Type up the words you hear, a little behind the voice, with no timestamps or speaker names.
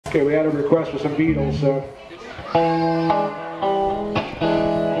Okay, we had a request for some Beatles, so.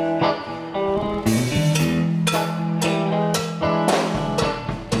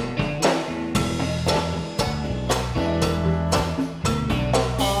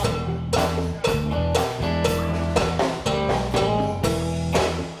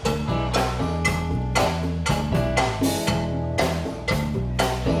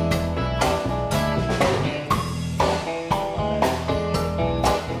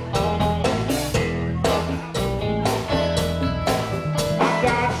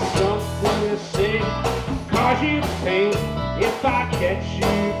 If I catch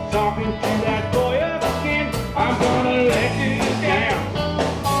you talking to that boy again, I'm gonna let you down,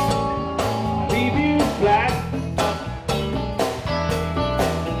 leave you flat.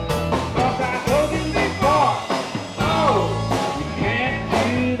 'Cause I told you before, oh, you can't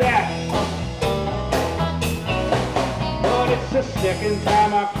do that. But it's the second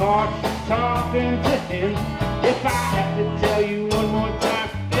time I caught you talking to him. If I have to tell you one more time,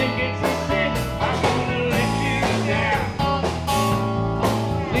 think it's a sin. I'm gonna let you down,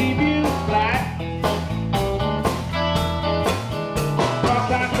 leave you flat. 'Cause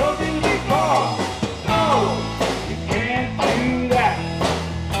I told you before, oh, you can't do that.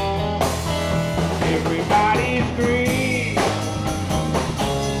 Everybody's green,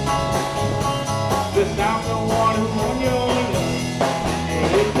 'cause I'm the one who won your love.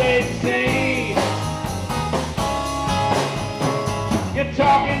 If they say you're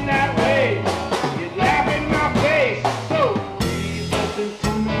talking that way, you laugh in my face. So please listen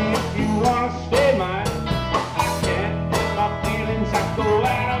to me if you wanna stay mine. I can't let my feelings go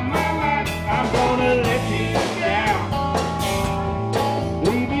out of my mind. I'm gonna let you down,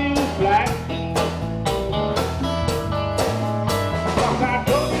 leave you flat. 'Cause I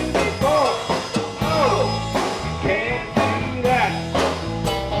told you before, oh, you can't do that.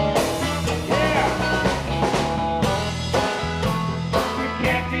 Yeah, you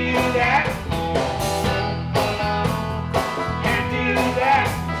can't do that. Can't do that.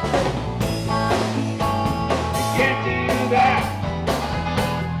 You can't do that.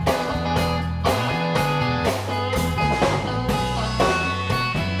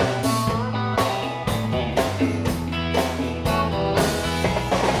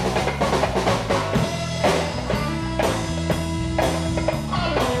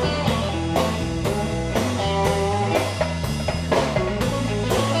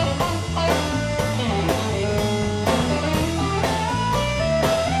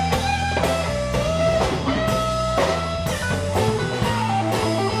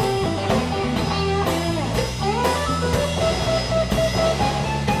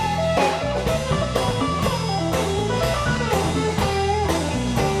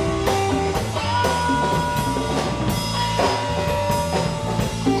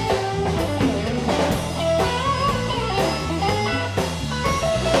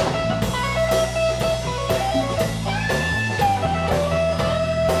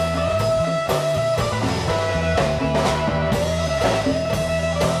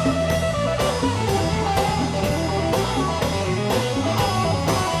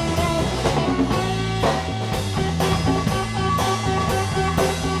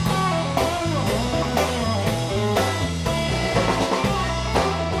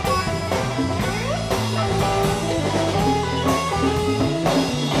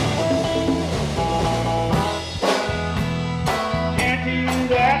 Can't do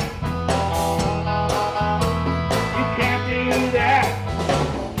that. You can't do that.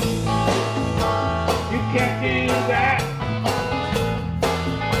 You can't do that.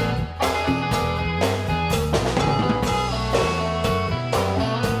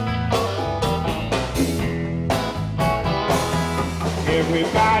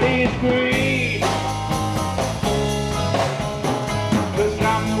 Everybody's green, 'cause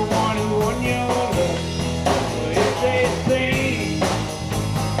I'm the one who won your love. If they say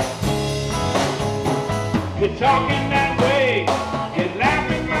you're talking that way, you laugh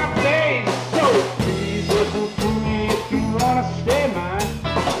in my face. So please listen to me if you wanna stay mine.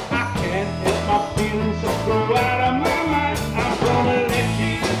 I can't let my feelings go out of my mind. I'm gonna let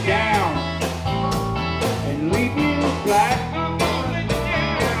you down and leave you flat. I'm gonna let you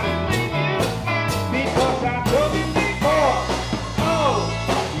down and leave you flat. Because I told you before, oh,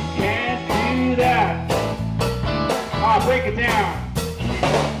 you can't do that. I'll break it down.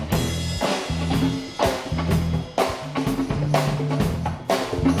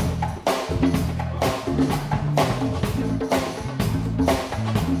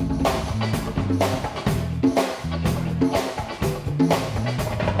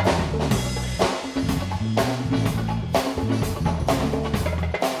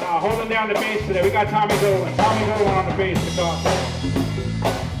 holding down the bass today. We got Tommy Golan. Tommy Golan on the bass guitar.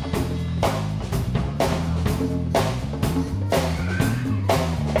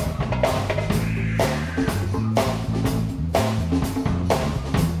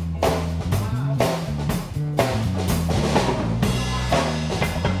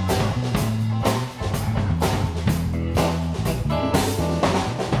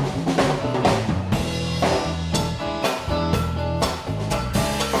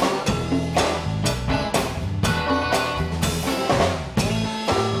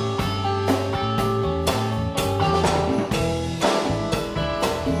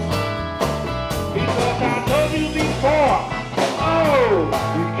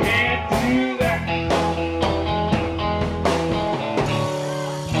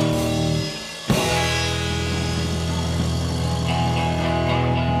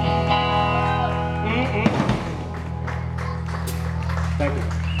 Thank you.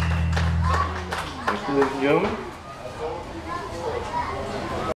 Ladies and gentlemen.